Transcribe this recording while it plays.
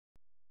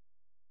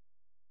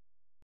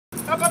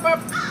Up, up,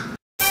 up.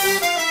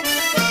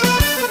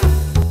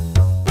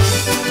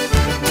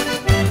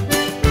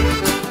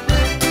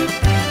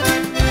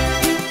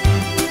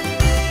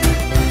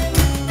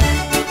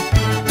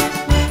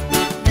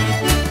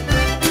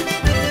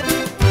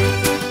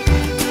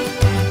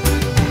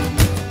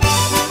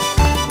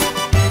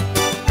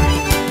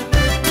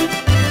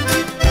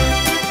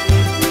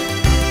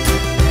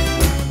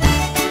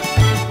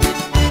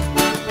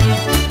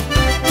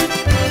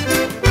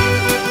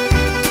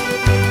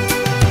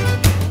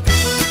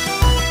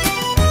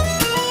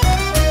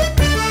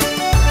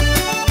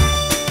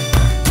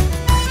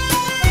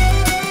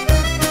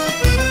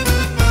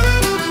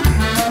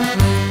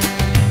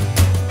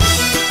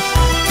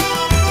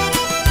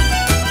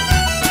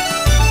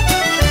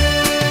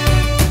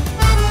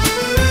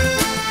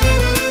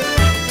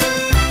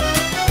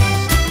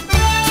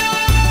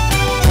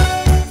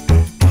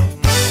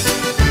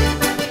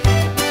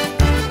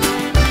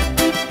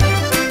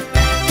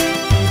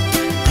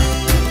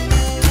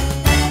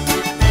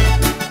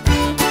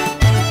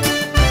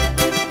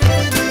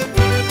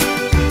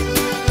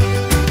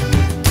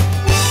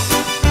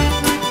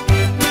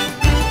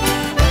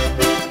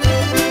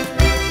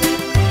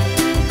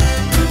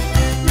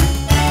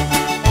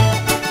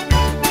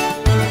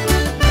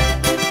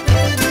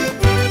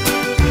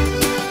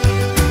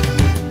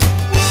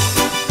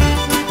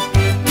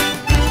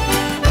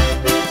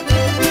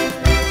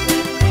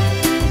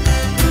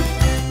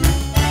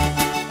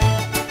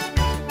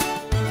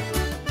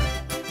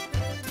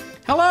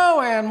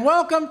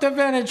 Welcome to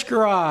Vintage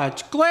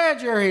Garage.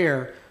 Glad you're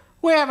here.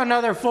 We have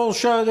another full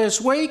show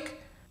this week.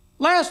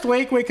 Last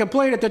week we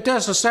completed the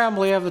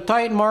disassembly of the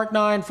Titan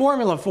MK9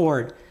 Formula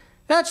Ford.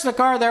 That's the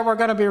car that we're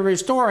going to be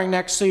restoring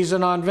next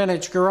season on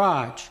Vintage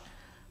Garage.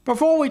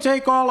 Before we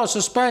take all the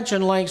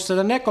suspension links to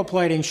the nickel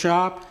plating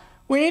shop,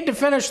 we need to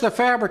finish the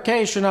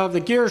fabrication of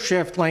the gear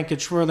shift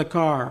linkage for the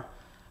car.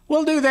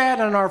 We'll do that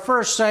in our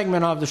first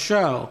segment of the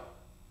show.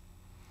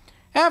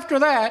 After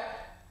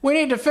that, we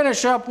need to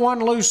finish up one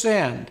loose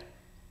end.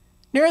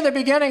 Near the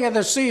beginning of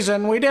the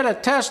season, we did a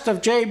test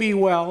of JB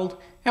Weld,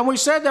 and we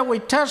said that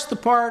we'd test the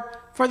part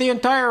for the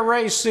entire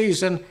race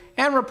season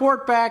and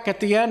report back at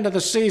the end of the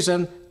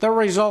season the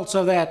results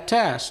of that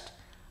test.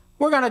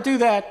 We're going to do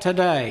that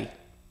today.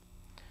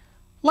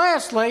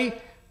 Lastly,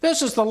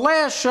 this is the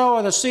last show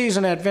of the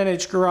season at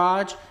Vintage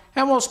Garage,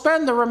 and we'll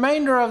spend the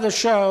remainder of the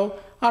show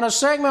on a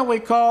segment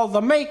we call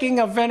The Making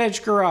of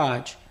Vintage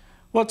Garage.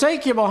 We'll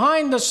take you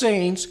behind the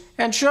scenes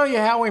and show you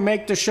how we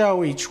make the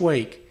show each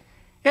week.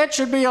 It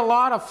should be a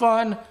lot of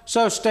fun,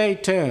 so stay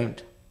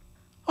tuned.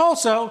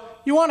 Also,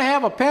 you want to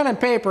have a pen and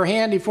paper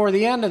handy for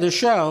the end of the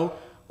show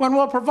when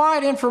we'll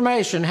provide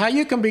information how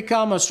you can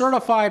become a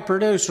certified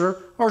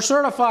producer or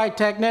certified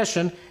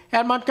technician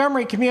at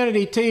Montgomery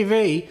Community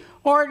TV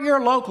or at your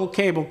local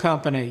cable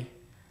company.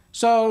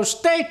 So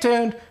stay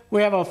tuned.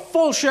 We have a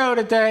full show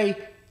today.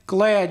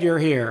 Glad you're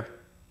here.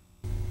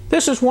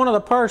 This is one of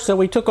the parts that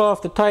we took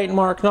off the Titan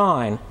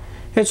MK9.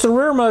 It's the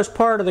rearmost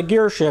part of the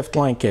gear shift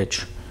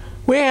linkage.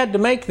 We had to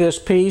make this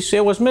piece.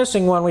 It was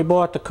missing when we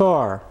bought the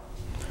car.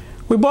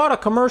 We bought a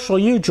commercial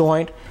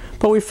U-joint,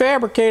 but we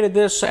fabricated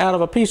this out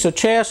of a piece of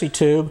chassis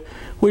tube.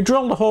 We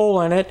drilled a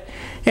hole in it,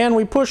 and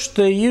we pushed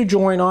the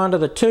U-joint onto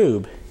the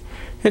tube.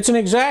 It's in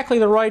exactly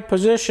the right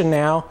position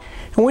now,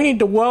 and we need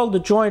to weld the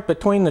joint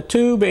between the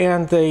tube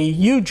and the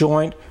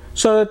U-joint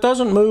so that it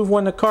doesn't move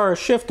when the car is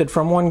shifted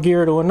from one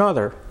gear to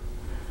another.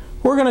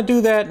 We're going to do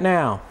that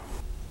now.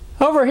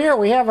 Over here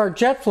we have our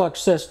jet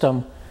flux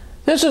system.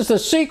 This is the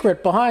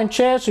secret behind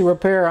chassis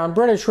repair on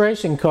British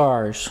racing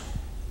cars.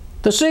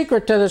 The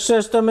secret to the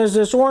system is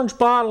this orange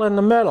bottle in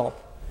the middle.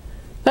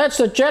 That's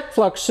the jet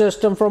flux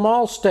system from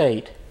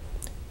AllState.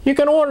 You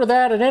can order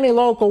that at any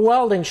local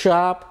welding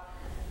shop.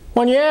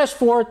 When you ask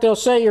for it, they'll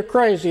say you're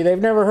crazy. They've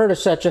never heard of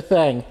such a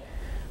thing.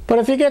 But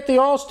if you get the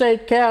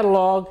AllState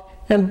catalog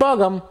and bug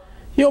them,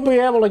 you'll be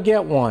able to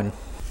get one.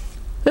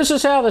 This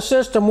is how the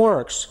system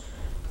works.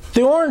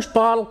 The orange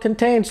bottle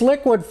contains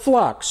liquid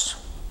flux.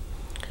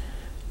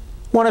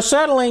 When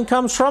acetylene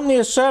comes from the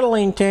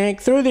acetylene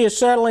tank through the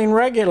acetylene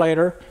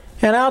regulator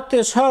and out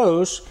this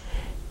hose,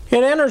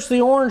 it enters the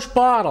orange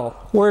bottle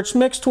where it's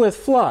mixed with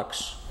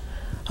flux.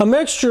 A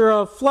mixture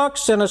of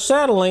flux and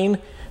acetylene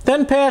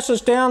then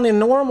passes down the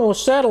normal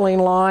acetylene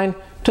line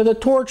to the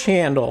torch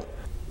handle.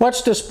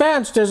 What's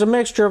dispensed is a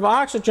mixture of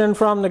oxygen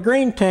from the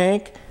green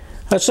tank,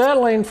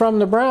 acetylene from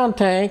the brown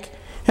tank,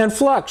 and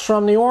flux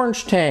from the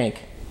orange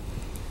tank.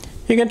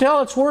 You can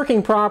tell it's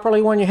working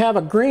properly when you have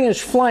a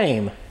greenish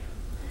flame.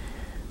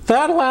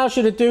 That allows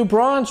you to do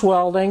bronze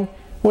welding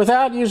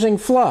without using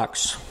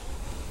flux.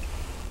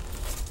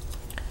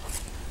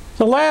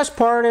 The last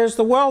part is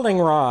the welding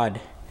rod.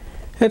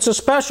 It's a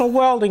special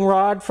welding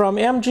rod from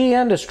MG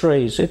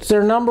Industries. It's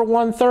their number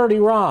 130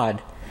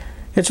 rod.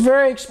 It's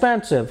very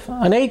expensive.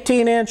 An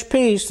 18-inch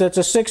piece that's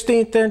a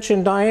 1/16 inch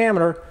in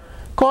diameter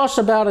costs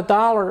about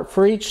 $1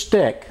 for each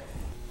stick.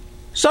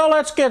 So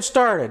let's get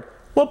started.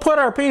 We'll put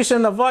our piece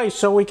in the vise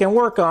so we can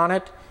work on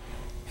it,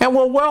 and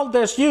we'll weld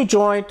this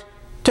U-joint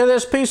to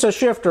this piece of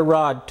shifter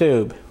rod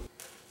tube.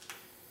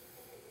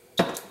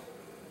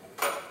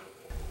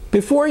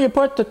 Before you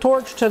put the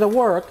torch to the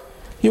work,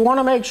 you want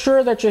to make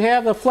sure that you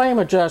have the flame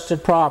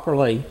adjusted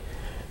properly.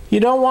 You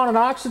don't want an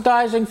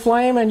oxidizing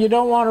flame and you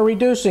don't want a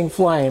reducing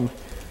flame.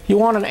 You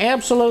want an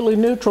absolutely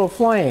neutral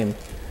flame.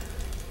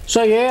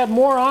 So you add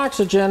more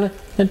oxygen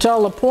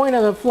until the point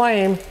of the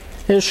flame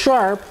is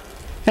sharp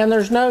and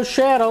there's no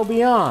shadow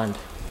beyond.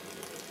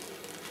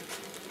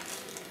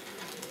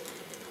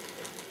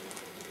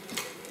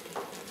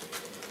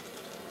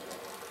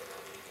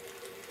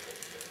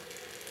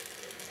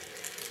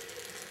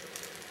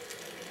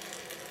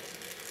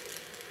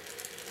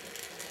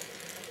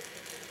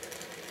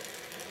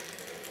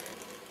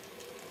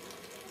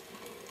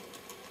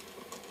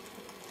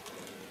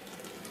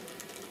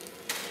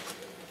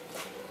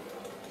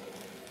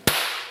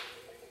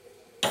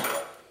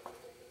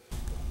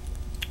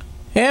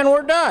 And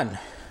we're done.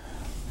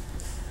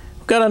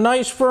 Got a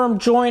nice firm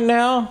joint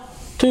now.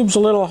 Tube's a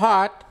little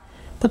hot,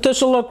 but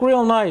this will look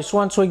real nice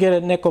once we get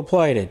it nickel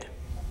plated.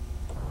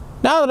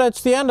 Now that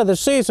it's the end of the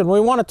season, we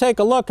want to take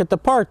a look at the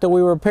part that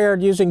we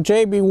repaired using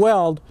JB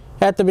Weld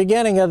at the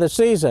beginning of the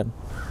season.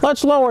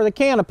 Let's lower the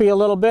canopy a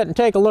little bit and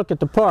take a look at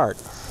the part.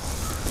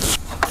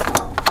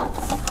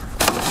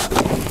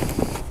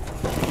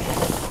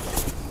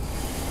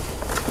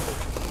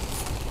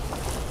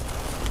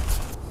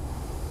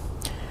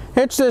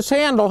 It's this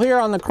handle here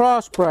on the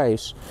cross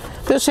brace.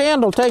 This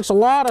handle takes a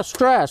lot of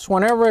stress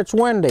whenever it's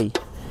windy.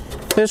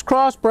 This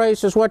cross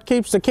brace is what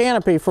keeps the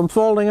canopy from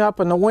folding up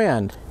in the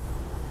wind.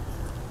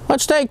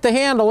 Let's take the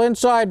handle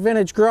inside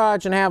Vintage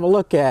Garage and have a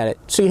look at it,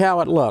 see how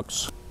it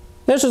looks.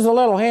 This is the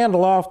little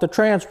handle off the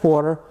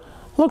transporter.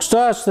 Looks to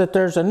us that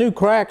there's a new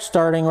crack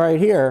starting right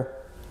here.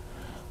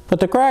 But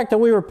the crack that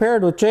we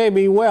repaired with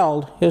JB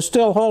Weld is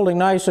still holding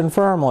nice and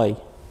firmly.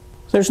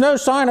 There's no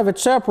sign of it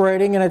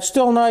separating and it's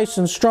still nice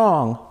and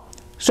strong.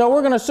 So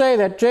we're going to say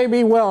that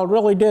JB Weld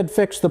really did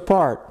fix the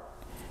part,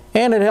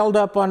 and it held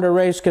up under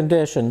race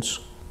conditions.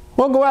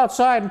 We'll go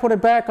outside and put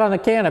it back on the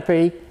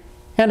canopy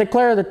and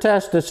declare the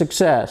test a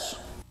success.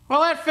 Well,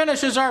 that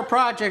finishes our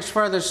projects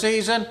for the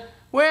season.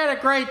 We had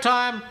a great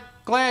time.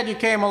 Glad you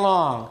came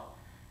along.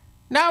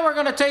 Now we're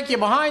going to take you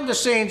behind the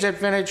scenes at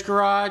Vintage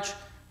Garage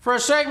for a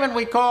segment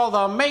we call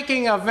the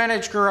Making of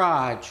Vintage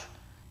Garage.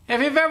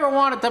 If you've ever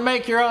wanted to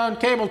make your own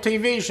cable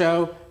TV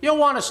show, you'll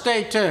want to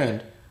stay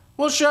tuned.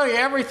 We'll show you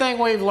everything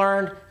we've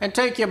learned and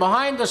take you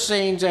behind the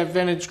scenes at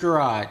Vintage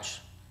Garage.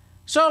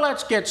 So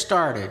let's get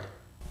started.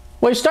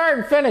 We start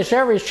and finish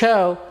every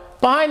show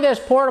behind this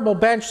portable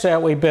bench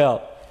set we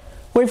built.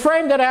 We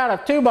framed it out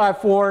of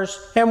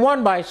 2x4s and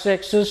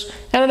 1x6s,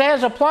 and it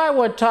has a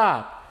plywood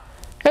top.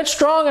 It's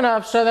strong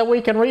enough so that we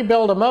can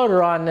rebuild a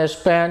motor on this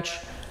bench,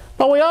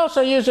 but we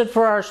also use it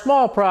for our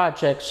small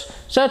projects,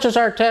 such as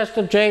our test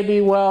of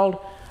JB Weld,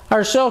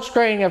 our silk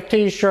screening of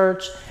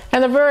t-shirts,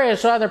 and the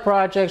various other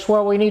projects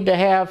where we need to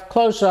have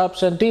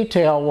close-ups and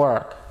detail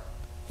work.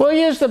 We'll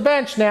use the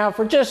bench now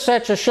for just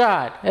such a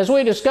shot, as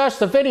we discuss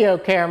the video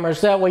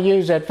cameras that we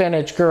use at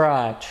Vintage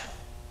Garage.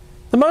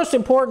 The most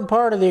important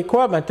part of the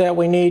equipment that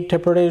we need to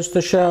produce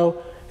the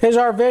show is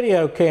our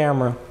video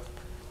camera.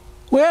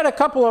 We had a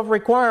couple of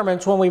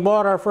requirements when we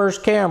bought our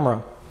first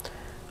camera.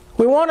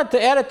 We wanted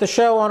to edit the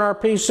show on our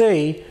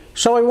PC,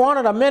 so we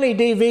wanted a mini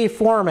DV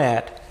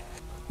format.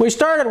 We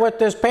started with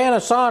this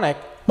Panasonic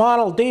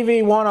model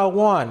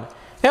DV101.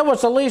 It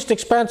was the least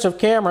expensive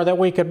camera that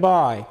we could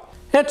buy.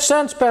 It's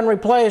since been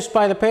replaced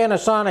by the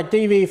Panasonic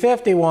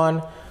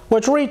DV51,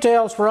 which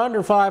retails for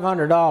under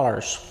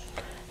 $500.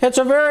 It's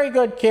a very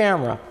good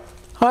camera.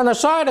 On the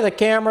side of the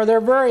camera there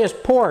are various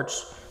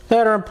ports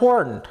that are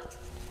important.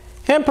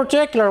 In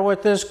particular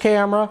with this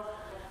camera,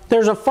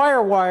 there's a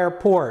FireWire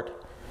port.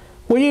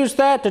 We use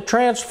that to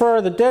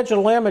transfer the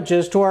digital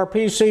images to our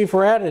PC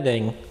for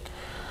editing.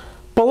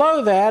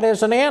 Below that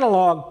is an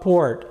analog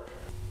port.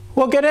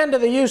 We'll get into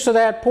the use of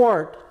that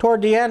port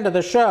toward the end of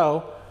the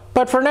show,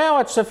 but for now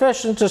it's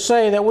sufficient to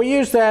say that we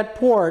use that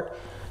port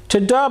to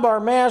dub our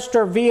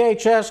master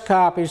VHS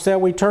copies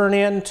that we turn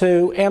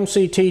into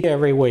MCT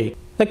every week.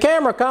 The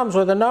camera comes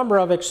with a number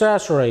of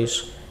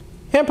accessories.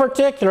 In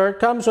particular, it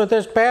comes with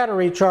this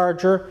battery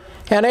charger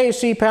and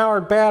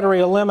AC-powered battery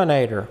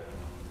eliminator.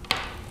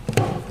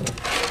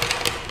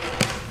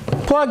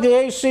 Plug the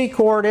AC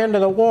cord into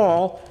the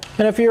wall,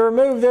 and if you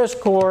remove this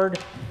cord,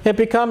 it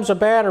becomes a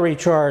battery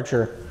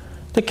charger.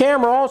 The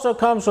camera also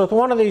comes with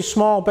one of these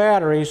small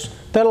batteries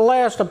that'll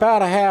last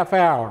about a half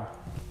hour.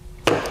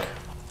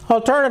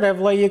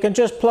 Alternatively, you can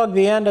just plug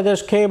the end of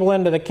this cable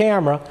into the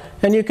camera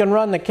and you can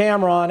run the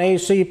camera on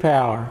AC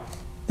power.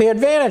 The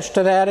advantage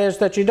to that is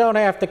that you don't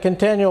have to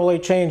continually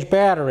change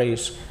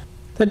batteries.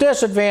 The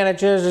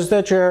disadvantage is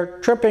that you're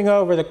tripping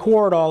over the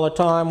cord all the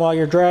time while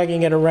you're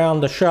dragging it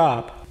around the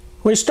shop.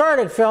 We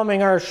started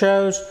filming our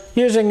shows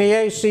using the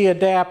AC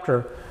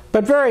adapter,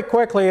 but very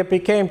quickly it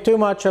became too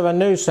much of a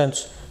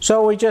nuisance,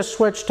 so we just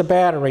switched to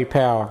battery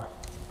power.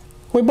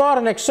 We bought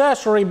an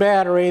accessory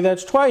battery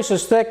that's twice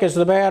as thick as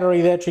the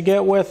battery that you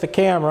get with the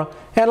camera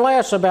and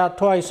lasts about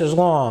twice as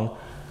long.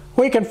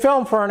 We can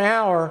film for an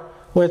hour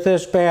with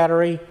this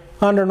battery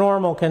under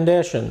normal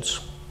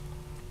conditions.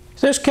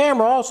 This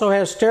camera also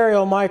has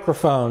stereo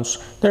microphones.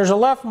 There's a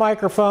left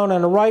microphone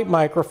and a right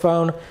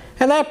microphone,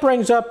 and that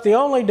brings up the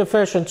only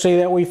deficiency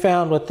that we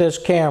found with this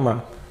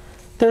camera.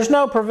 There's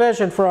no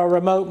provision for a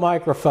remote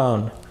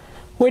microphone.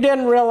 We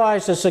didn't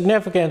realize the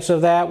significance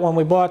of that when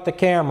we bought the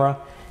camera,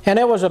 and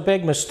it was a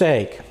big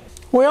mistake.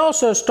 We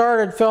also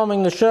started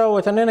filming the show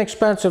with an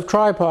inexpensive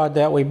tripod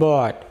that we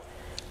bought.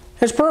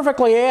 It's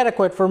perfectly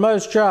adequate for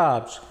most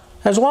jobs.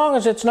 As long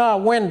as it's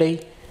not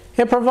windy,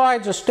 it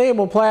provides a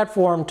stable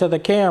platform to the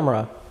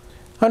camera.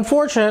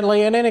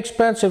 Unfortunately, an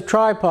inexpensive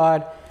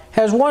tripod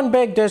has one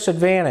big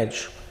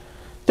disadvantage.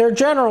 They're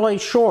generally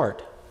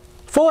short.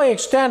 Fully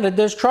extended,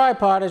 this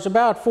tripod is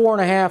about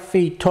 4.5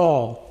 feet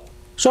tall.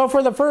 So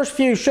for the first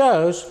few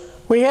shows,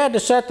 we had to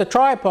set the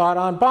tripod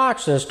on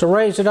boxes to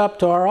raise it up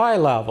to our eye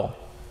level.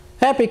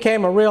 That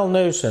became a real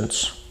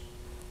nuisance.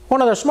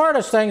 One of the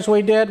smartest things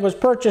we did was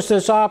purchase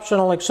this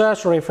optional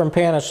accessory from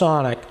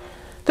Panasonic.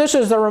 This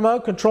is the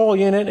remote control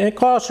unit, and it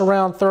costs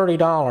around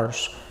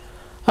 $30.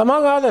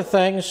 Among other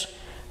things,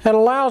 it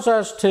allows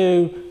us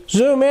to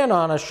zoom in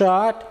on a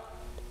shot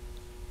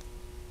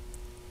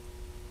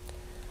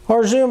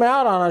or zoom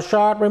out on a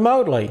shot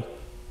remotely.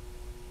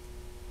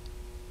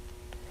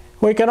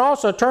 We can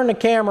also turn the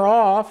camera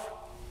off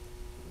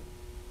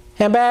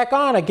and back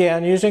on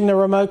again using the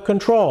remote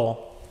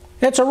control.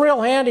 It's a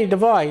real handy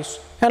device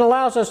and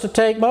allows us to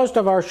take most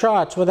of our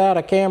shots without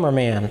a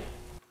cameraman.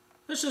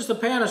 This is the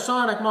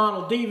Panasonic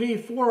model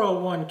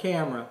DV401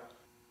 camera.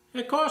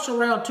 It costs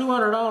around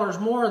 $200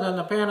 more than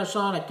the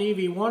Panasonic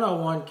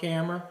DV101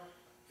 camera.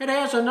 It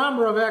has a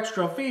number of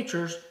extra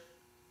features.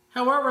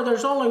 However,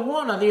 there's only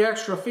one of the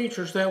extra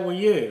features that we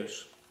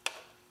use.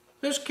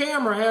 This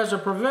camera has a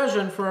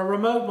provision for a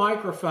remote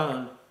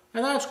microphone,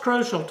 and that's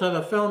crucial to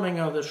the filming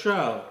of the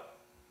show.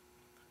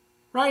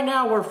 Right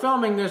now we're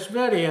filming this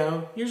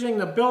video using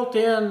the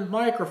built-in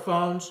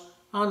microphones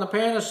on the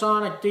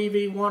Panasonic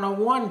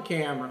DV101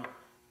 camera.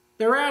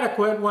 They're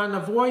adequate when the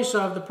voice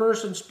of the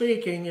person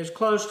speaking is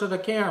close to the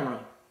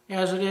camera,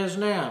 as it is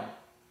now.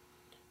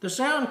 The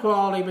sound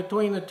quality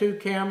between the two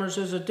cameras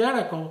is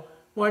identical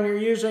when you're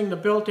using the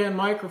built-in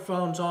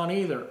microphones on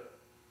either.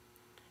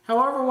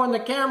 However, when the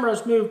camera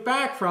is moved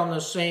back from the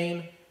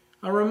scene,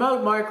 a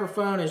remote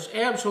microphone is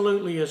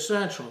absolutely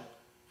essential,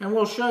 and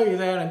we'll show you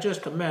that in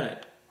just a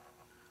minute.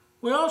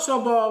 We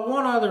also bought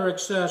one other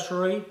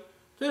accessory.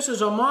 This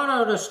is a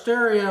mono to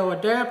stereo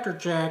adapter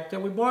jack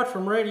that we bought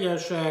from Radio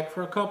Shack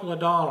for a couple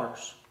of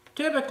dollars.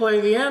 Typically,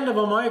 the end of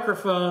a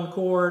microphone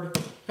cord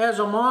has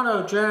a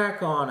mono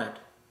jack on it.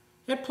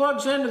 It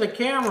plugs into the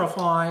camera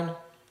fine,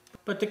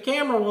 but the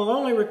camera will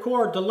only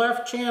record the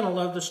left channel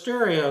of the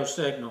stereo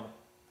signal.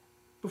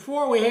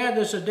 Before we had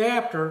this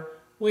adapter,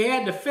 we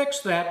had to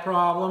fix that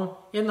problem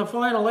in the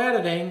final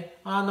editing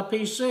on the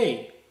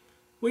PC.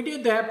 We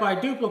did that by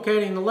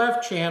duplicating the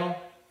left channel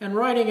and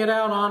writing it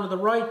out onto the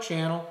right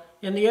channel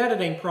in the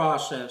editing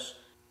process.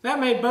 That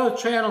made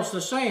both channels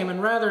the same,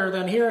 and rather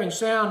than hearing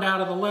sound out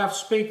of the left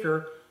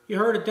speaker, you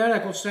heard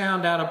identical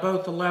sound out of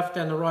both the left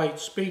and the right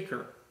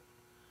speaker.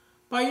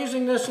 By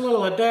using this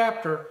little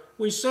adapter,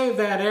 we saved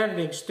that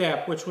editing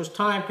step, which was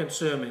time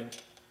consuming.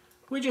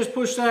 We just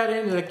push that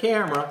into the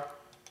camera,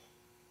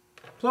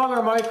 plug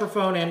our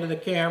microphone into the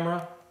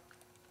camera,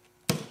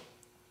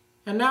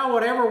 and now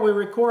whatever we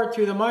record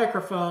through the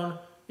microphone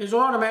is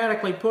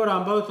automatically put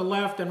on both the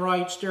left and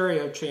right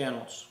stereo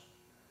channels.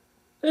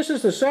 This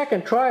is the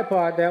second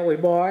tripod that we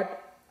bought.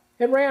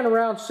 It ran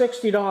around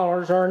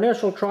 $60. Our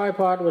initial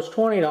tripod was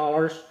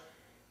 $20,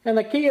 and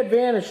the key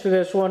advantage to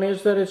this one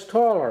is that it's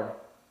taller.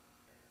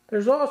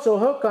 There's also a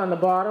hook on the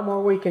bottom where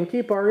we can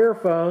keep our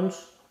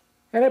earphones,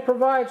 and it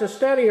provides a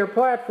steadier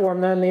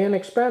platform than the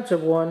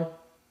inexpensive one.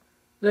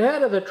 The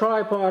head of the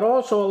tripod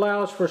also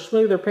allows for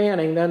smoother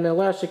panning than the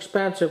less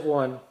expensive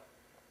one.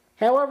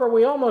 However,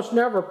 we almost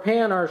never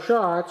pan our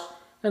shots,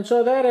 and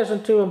so that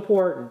isn't too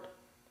important.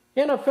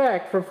 In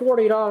effect, for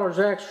 $40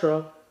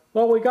 extra,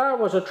 what we got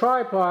was a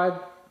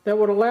tripod that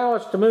would allow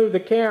us to move the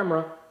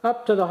camera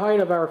up to the height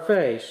of our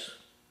face.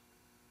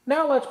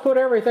 Now let's put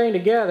everything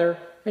together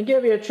and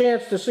give you a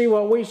chance to see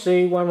what we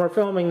see when we're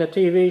filming the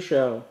TV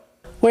show.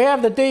 We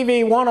have the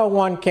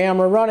DV101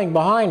 camera running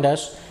behind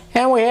us,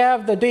 and we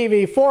have the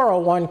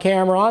DV401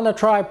 camera on the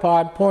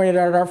tripod pointed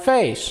at our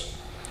face.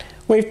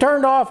 We've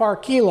turned off our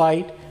key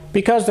light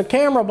because the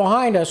camera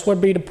behind us would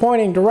be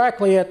pointing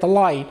directly at the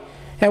light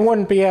and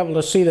wouldn't be able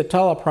to see the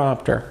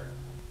teleprompter.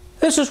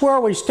 This is where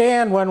we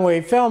stand when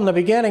we film the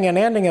beginning and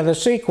ending of the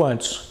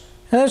sequence.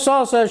 And this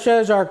also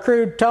shows our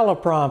crude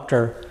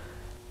teleprompter.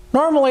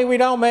 Normally we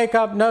don't make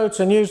up notes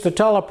and use the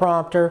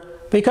teleprompter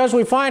because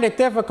we find it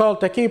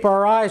difficult to keep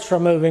our eyes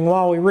from moving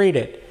while we read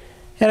it.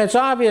 And it's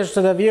obvious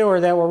to the viewer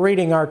that we're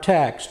reading our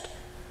text.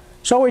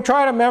 So we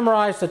try to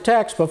memorize the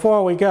text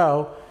before we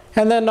go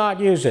and then not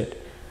use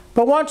it.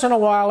 But once in a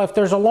while, if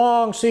there's a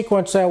long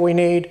sequence that we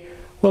need,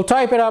 we'll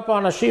type it up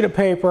on a sheet of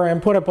paper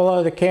and put it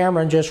below the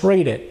camera and just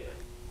read it.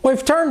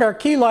 We've turned our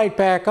key light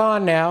back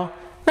on now.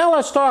 Now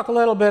let's talk a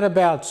little bit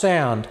about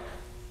sound.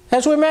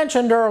 As we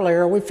mentioned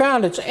earlier, we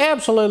found it's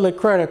absolutely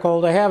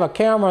critical to have a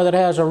camera that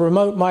has a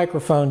remote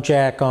microphone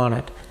jack on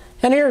it.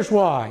 And here's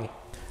why.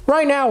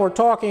 Right now we're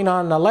talking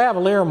on the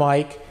lavalier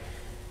mic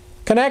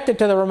connected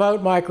to the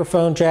remote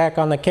microphone jack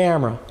on the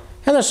camera,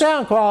 and the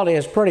sound quality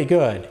is pretty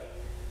good.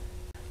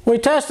 We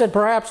tested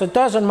perhaps a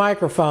dozen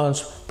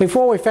microphones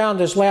before we found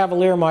this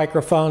lavalier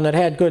microphone that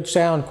had good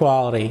sound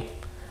quality.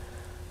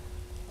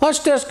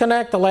 Let's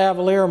disconnect the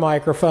lavalier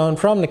microphone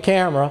from the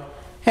camera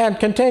and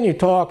continue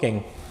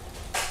talking.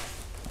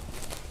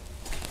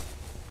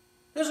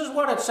 This is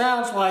what it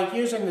sounds like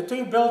using the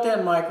two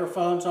built-in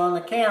microphones on the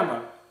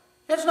camera.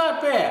 It's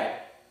not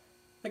bad.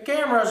 The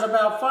camera is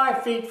about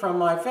 5 feet from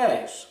my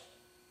face.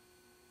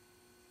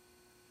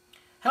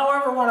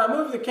 However, when I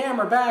move the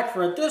camera back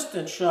for a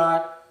distance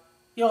shot,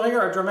 you'll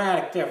hear a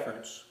dramatic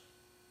difference.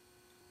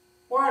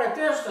 We're at a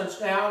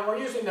distance now, and we're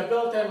using the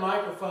built-in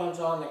microphones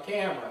on the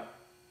camera.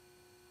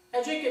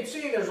 As you can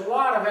see, there's a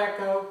lot of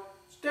echo.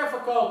 It's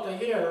difficult to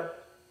hear.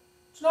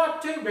 It's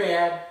not too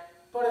bad,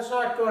 but it's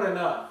not good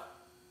enough.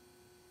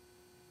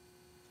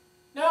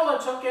 Now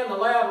let's hook in the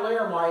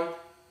lavalier mic,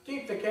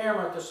 keep the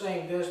camera at the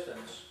same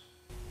distance.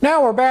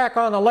 Now we're back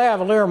on the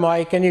lavalier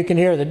mic and you can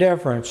hear the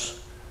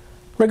difference.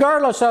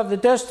 Regardless of the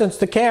distance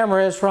the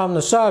camera is from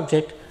the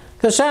subject,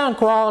 the sound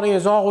quality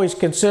is always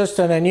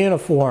consistent and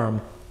uniform.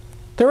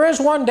 There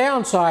is one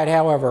downside,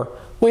 however.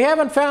 We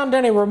haven't found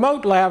any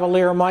remote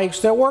lavalier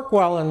mics that work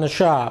well in the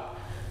shop.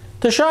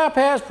 The shop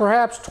has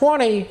perhaps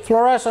 20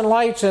 fluorescent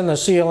lights in the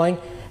ceiling,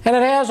 and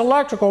it has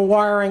electrical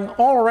wiring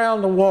all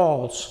around the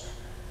walls.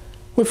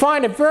 We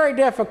find it very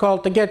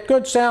difficult to get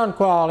good sound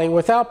quality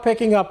without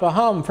picking up a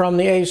hum from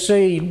the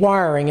AC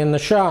wiring in the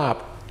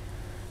shop.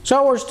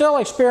 So we're still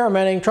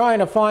experimenting, trying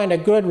to find a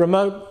good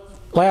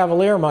remote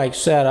lavalier mic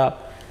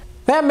setup.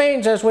 That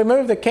means as we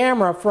move the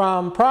camera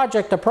from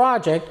project to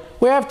project,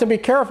 we have to be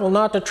careful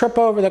not to trip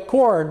over the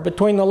cord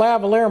between the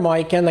lavalier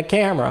mic and the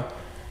camera.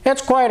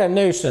 It's quite a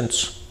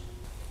nuisance.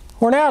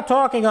 We're now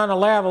talking on a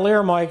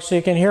lavalier mic so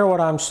you can hear what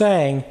I'm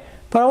saying,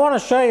 but I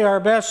want to show you our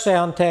best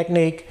sound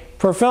technique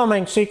for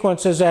filming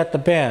sequences at the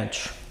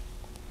bench.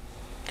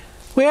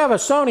 We have a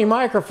Sony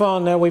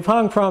microphone that we've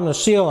hung from the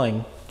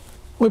ceiling.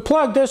 We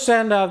plug this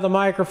end of the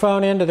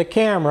microphone into the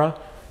camera,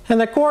 and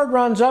the cord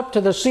runs up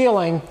to the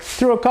ceiling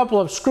through a couple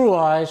of screw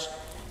eyes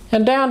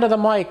and down to the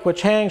mic,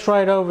 which hangs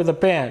right over the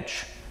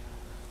bench.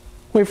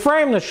 We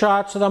frame the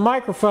shot so the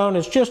microphone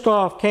is just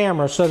off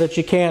camera so that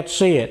you can't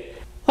see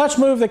it. Let's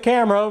move the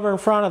camera over in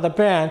front of the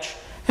bench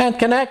and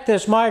connect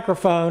this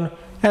microphone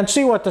and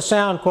see what the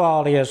sound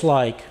quality is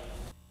like.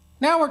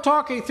 Now we're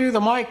talking through the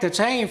mic that's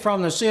hanging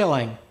from the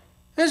ceiling.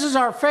 This is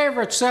our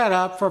favorite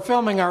setup for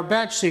filming our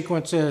bench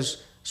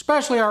sequences,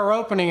 especially our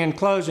opening and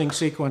closing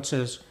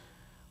sequences.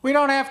 We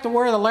don't have to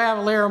wear the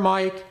lavalier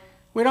mic,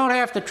 we don't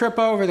have to trip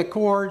over the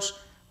cords,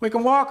 we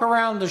can walk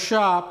around the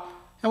shop,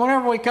 and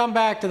whenever we come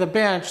back to the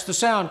bench, the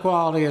sound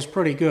quality is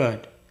pretty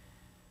good.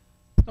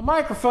 The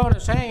microphone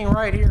is hanging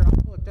right here.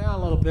 I'll pull it down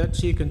a little bit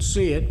so you can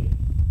see it.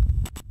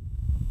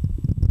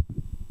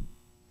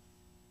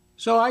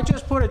 So I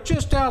just put it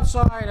just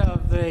outside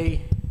of the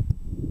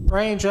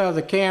range of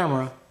the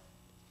camera,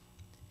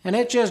 and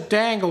it just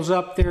dangles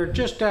up there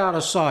just out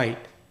of sight,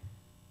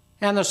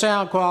 and the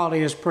sound quality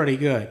is pretty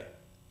good.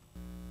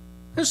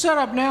 This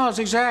setup now is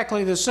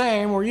exactly the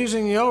same. We're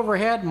using the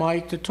overhead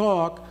mic to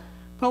talk,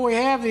 but we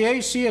have the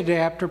AC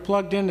adapter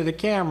plugged into the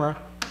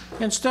camera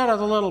instead of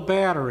the little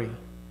battery.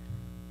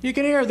 You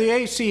can hear the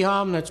AC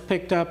hum that's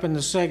picked up in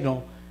the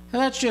signal,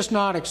 and that's just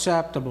not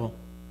acceptable.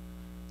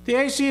 The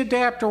AC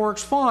adapter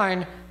works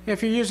fine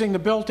if you're using the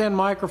built-in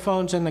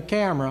microphones in the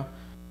camera,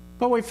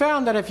 but we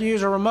found that if you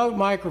use a remote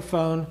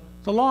microphone,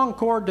 the long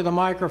cord to the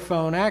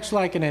microphone acts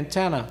like an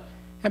antenna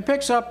and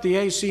picks up the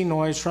AC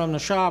noise from the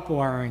shop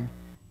wiring.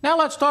 Now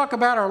let's talk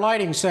about our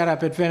lighting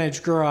setup at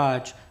Vintage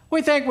Garage.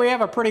 We think we have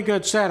a pretty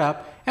good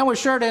setup, and we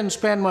sure didn't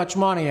spend much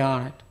money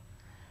on it.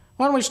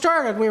 When we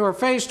started, we were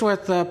faced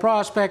with the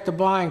prospect of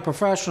buying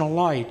professional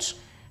lights,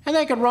 and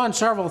they could run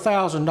several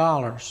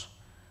 $1,000s.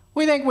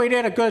 We think we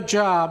did a good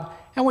job,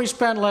 and we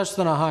spent less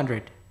than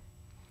 $100.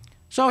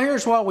 So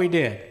here's what we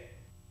did.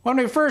 When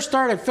we first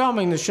started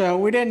filming the show,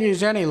 we didn't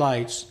use any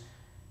lights.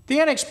 The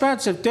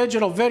inexpensive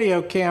digital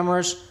video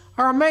cameras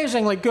are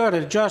amazingly good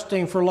at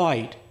adjusting for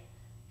light.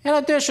 In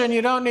addition,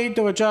 you don't need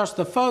to adjust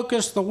the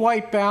focus, the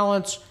white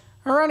balance,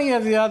 or any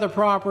of the other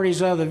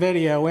properties of the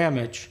video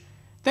image.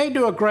 They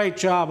do a great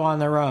job on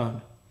their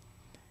own.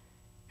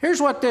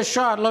 Here's what this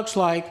shot looks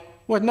like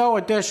with no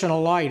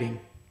additional lighting.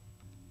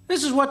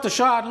 This is what the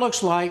shot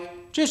looks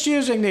like just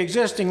using the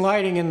existing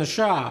lighting in the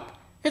shop.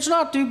 It's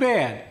not too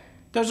bad.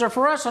 There's a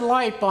fluorescent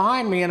light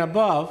behind me and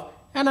above,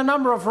 and a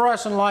number of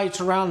fluorescent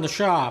lights around the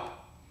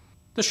shop.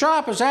 The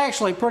shop is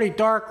actually pretty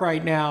dark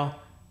right now,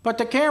 but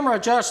the camera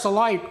adjusts the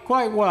light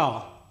quite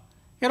well.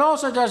 It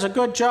also does a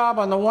good job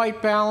on the white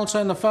balance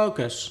and the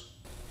focus.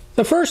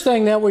 The first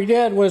thing that we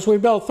did was we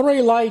built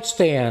 3 light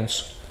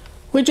stands.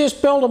 We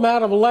just built them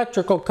out of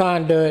electrical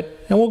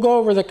conduit, and we'll go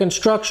over the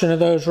construction of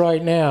those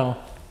right now.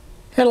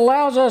 It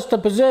allows us to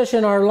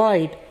position our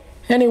light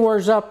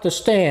anywhere up the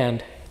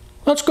stand.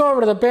 Let's go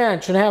over to the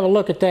bench and have a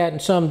look at that in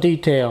some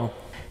detail.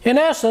 In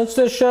essence,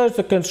 this shows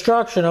the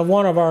construction of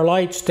one of our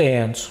light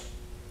stands.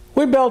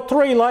 We built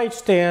 3 light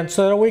stands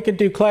so that we could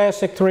do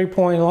classic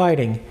 3-point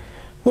lighting.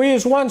 We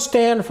used one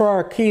stand for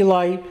our key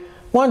light,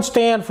 one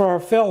stand for our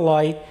fill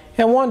light,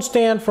 and one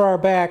stand for our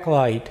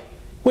backlight.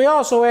 We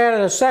also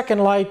added a second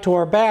light to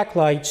our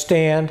backlight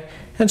stand,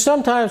 and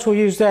sometimes we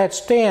use that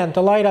stand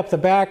to light up the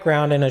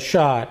background in a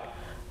shot.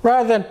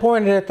 Rather than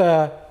point it at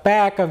the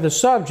back of the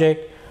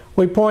subject,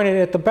 we point it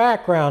at the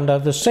background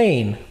of the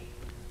scene.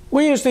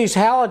 We use these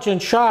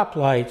halogen shop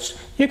lights.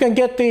 You can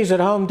get these at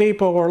Home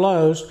Depot or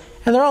Lowe's,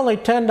 and they're only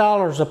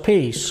 $10 a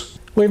piece.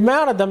 We've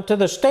mounted them to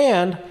the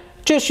stand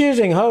just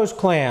using hose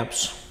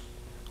clamps.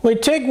 We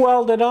TIG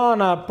welded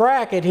on a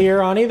bracket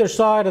here on either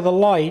side of the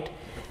light,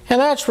 and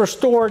that's for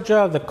storage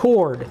of the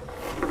cord.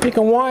 You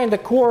can wind the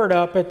cord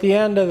up at the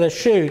end of the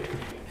chute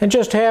and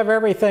just have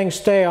everything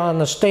stay on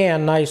the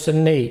stand nice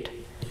and neat.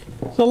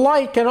 The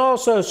light can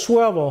also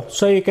swivel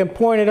so you can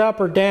point it up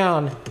or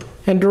down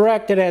and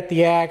direct it at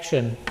the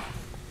action.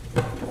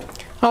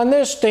 On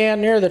this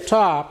stand near the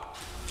top,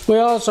 we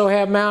also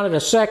have mounted a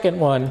second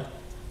one.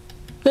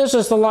 This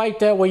is the light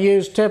that we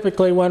use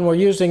typically when we're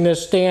using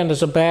this stand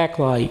as a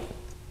backlight.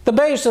 The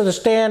base of the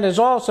stand is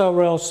also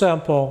real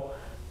simple.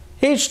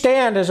 Each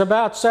stand is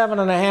about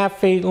 7.5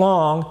 feet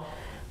long.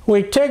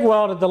 We TIG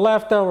welded the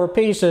leftover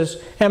pieces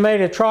and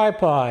made a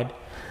tripod.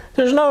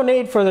 There's no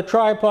need for the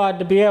tripod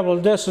to be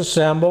able to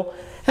disassemble,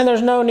 and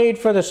there's no need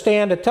for the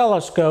stand to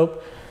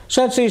telescope,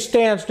 since these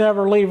stands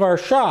never leave our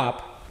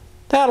shop.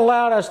 That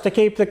allowed us to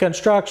keep the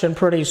construction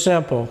pretty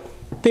simple.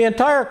 The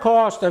entire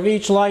cost of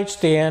each light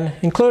stand,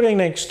 including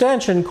the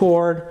extension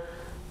cord,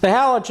 the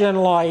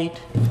halogen light,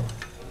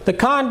 the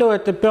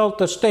conduit that built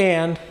the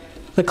stand,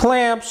 the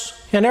clamps,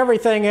 and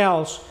everything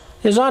else,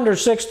 is under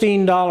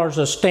 $16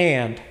 a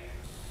stand.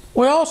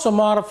 We also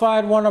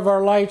modified one of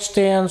our light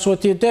stands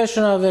with the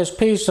addition of this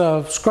piece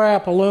of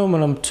scrap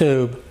aluminum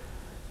tube.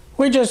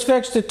 We just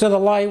fixed it to the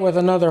light with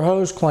another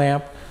hose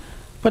clamp,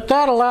 but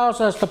that allows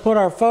us to put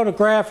our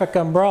photographic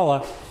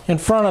umbrella in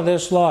front of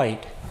this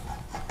light.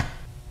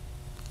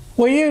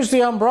 We use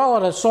the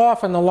umbrella to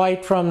soften the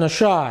light from the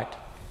shot.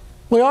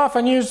 We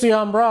often use the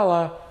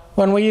umbrella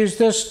when we use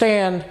this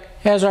stand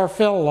as our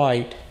fill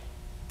light.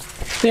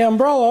 The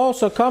umbrella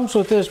also comes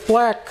with this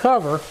black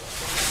cover,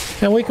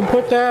 and we can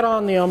put that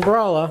on the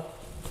umbrella.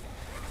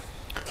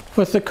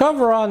 With the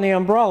cover on the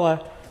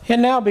umbrella, it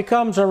now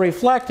becomes a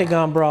reflecting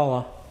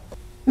umbrella.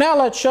 Now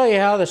let's show you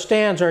how the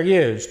stands are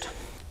used.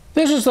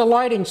 This is the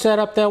lighting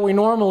setup that we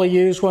normally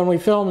use when we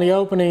film the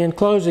opening and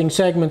closing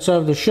segments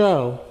of the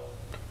show.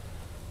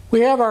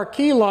 We have our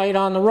key light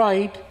on the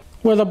right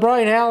with a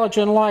bright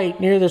halogen light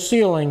near the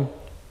ceiling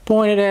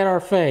pointed at our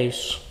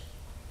face.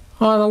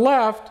 On the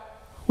left,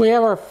 we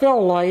have our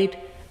fill light.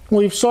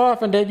 We've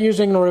softened it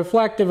using the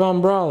reflective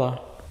umbrella.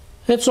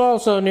 It's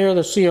also near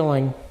the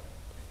ceiling.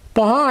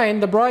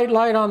 Behind the bright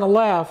light on the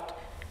left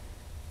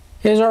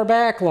is our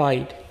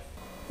backlight.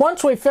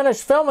 Once we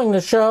finish filming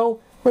the show,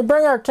 we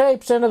bring our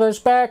tapes into this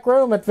back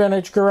room at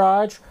Vintage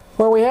Garage,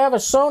 where we have a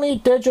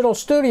Sony digital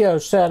studio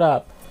set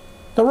up.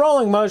 The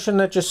rolling motion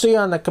that you see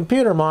on the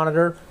computer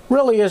monitor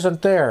really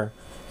isn't there.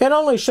 It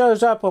only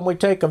shows up when we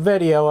take a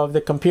video of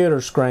the computer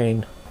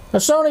screen. A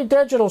Sony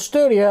Digital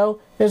Studio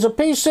is a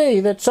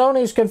PC that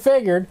Sony's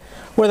configured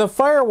with a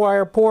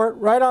FireWire port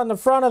right on the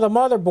front of the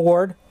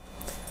motherboard,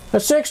 a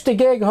 60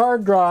 gig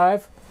hard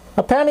drive,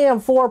 a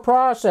Pentium 4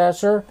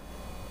 processor,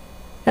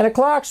 and a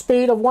clock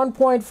speed of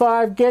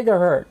 1.5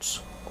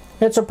 gigahertz.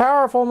 It's a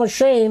powerful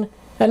machine,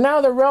 and now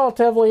they're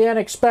relatively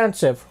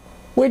inexpensive.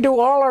 We do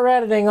all our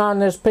editing on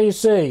this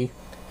PC,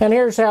 and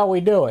here's how we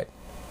do it.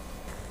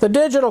 The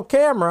digital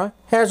camera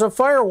has a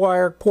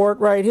FireWire port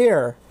right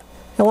here.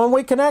 And when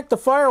we connect the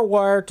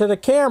FireWire to the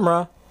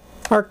camera,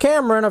 our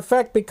camera in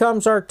effect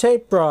becomes our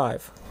tape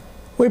drive.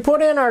 We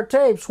put in our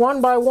tapes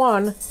one by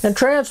one and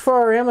transfer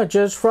our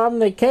images from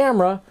the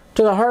camera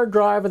to the hard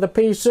drive of the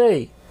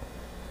PC.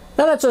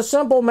 Then it's a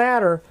simple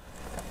matter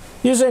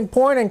using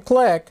point and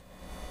click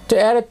to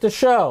edit the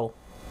show.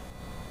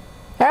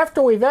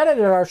 After we've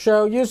edited our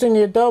show using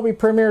the Adobe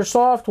Premiere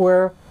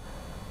software,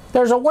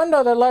 there's a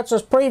window that lets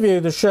us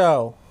preview the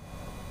show.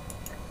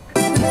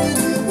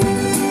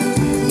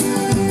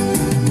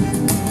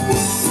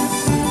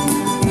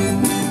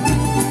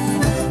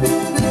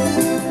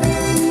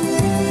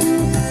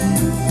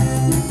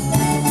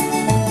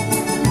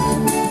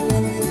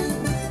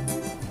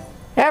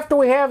 After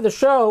we have the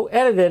show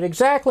edited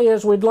exactly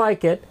as we'd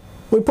like it,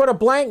 we put a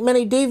blank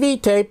mini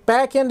DV tape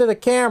back into the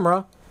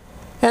camera,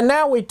 and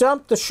now we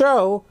dump the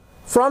show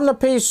from the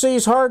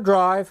PC's hard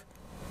drive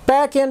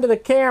back into the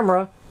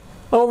camera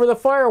over the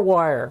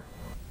FireWire.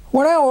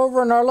 We're now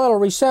over in our little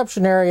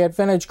reception area at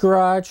Vintage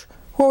Garage,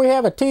 where we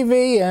have a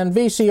TV and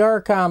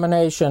VCR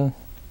combination.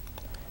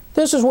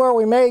 This is where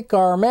we make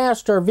our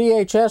master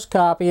VHS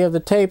copy of the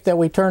tape that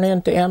we turn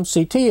into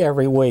MCT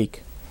every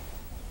week.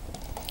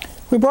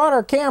 We brought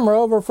our camera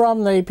over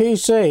from the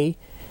PC,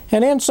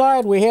 and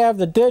inside we have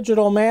the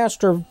digital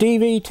master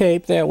DV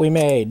tape that we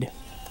made.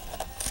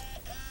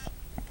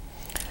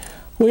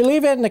 We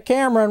leave it in the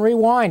camera and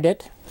rewind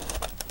it.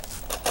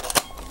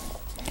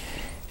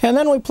 And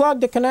then we plug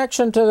the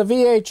connection to the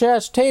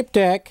VHS tape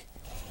deck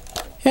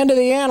into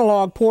the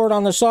analog port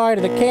on the side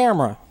of the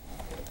camera.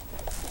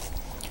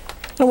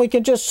 And we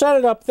can just set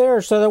it up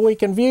there so that we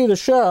can view the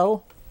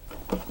show.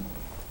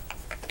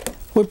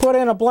 We put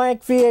in a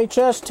blank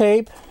VHS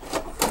tape.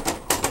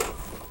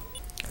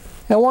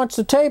 And once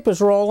the tape is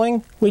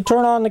rolling, we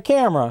turn on the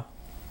camera.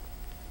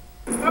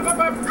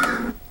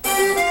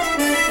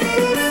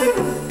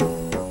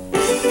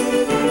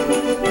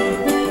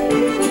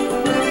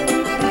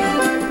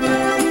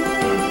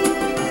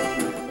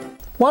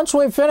 Once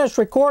we've finished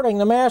recording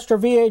the master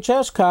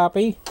VHS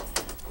copy,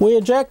 we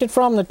eject it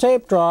from the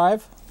tape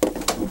drive.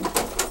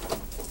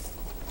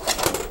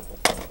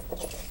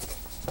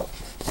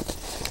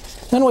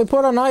 Then we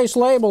put a nice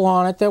label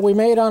on it that we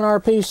made on our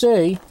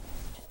PC,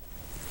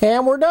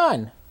 and we're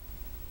done.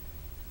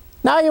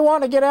 Now you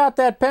want to get out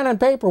that pen and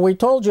paper we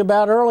told you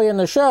about early in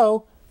the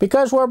show,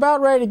 because we're about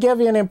ready to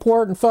give you an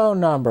important phone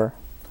number.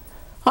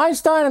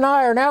 Einstein and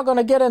I are now going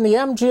to get in the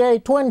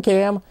MGA Twin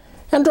Cam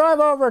and drive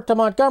over to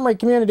Montgomery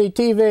Community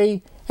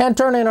TV and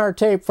turn in our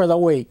tape for the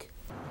week.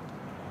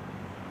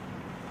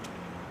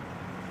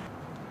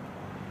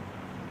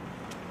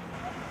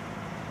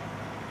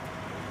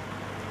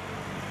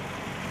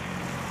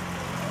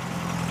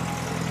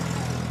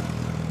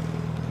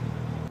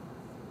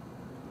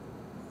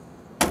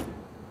 Come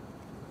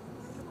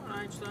on,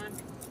 Einstein.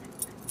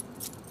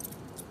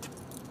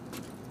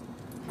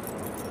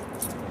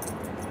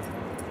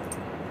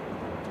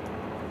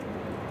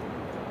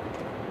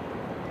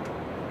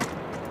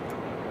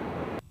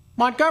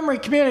 Montgomery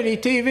Community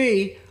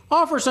TV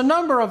offers a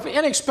number of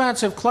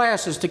inexpensive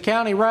classes to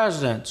county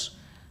residents.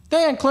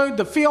 They include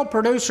the Field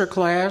Producer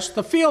class,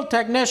 the Field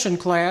Technician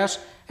class,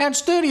 and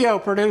Studio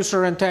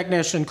Producer and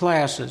Technician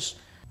classes.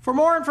 For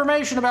more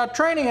information about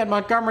training at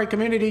Montgomery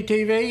Community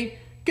TV,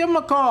 give them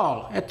a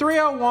call at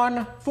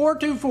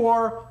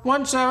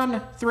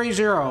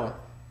 301-424-1730.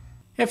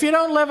 If you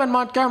don't live in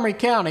Montgomery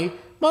County,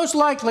 most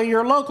likely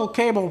your local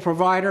cable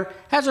provider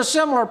has a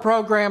similar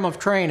program of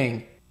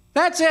training.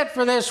 That's it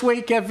for this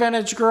week at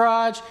Vintage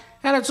Garage,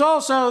 and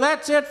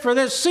that's it for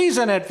this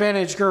season at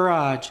Vintage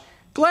Garage.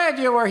 Glad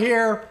you were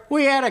here.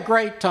 We had a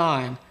great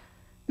time.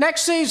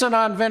 Next season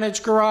on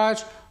Vintage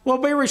Garage, we'll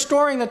be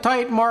restoring the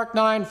Titan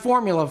MK9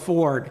 Formula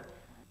Ford.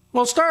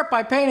 We'll start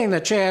by painting the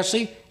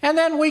chassis, and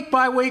then week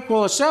by week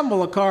we'll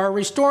assemble the car,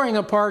 restoring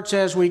the parts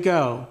as we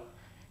go.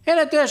 In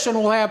addition,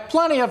 we'll have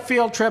plenty of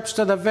field trips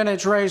to the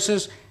vintage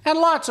races and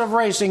lots of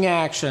racing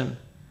action.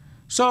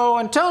 So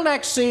until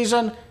next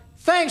season,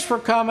 thanks for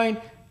coming.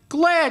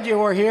 Glad you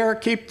were here.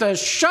 Keep the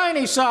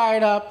shiny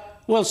side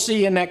up. We'll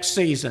see you next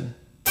season.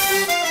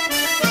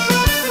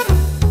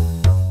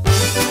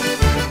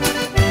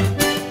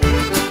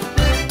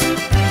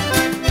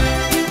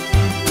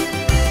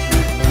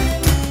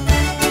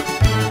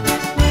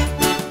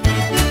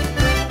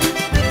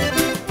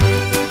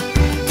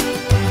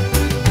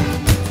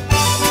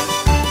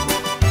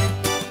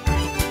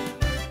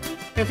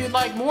 If you'd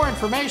like more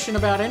information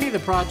about any of the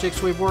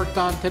projects we've worked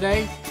on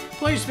today,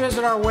 please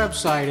visit our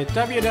website at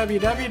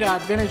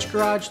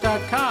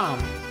www.vintagegarage.com.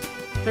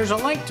 There's a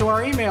link to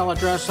our email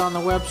address on the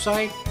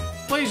website.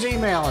 Please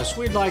email us.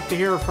 We'd like to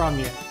hear from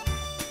you.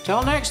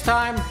 Till next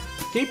time,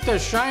 keep the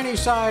shiny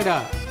side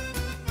up.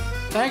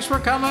 Thanks for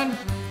coming.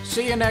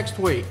 See you next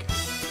week.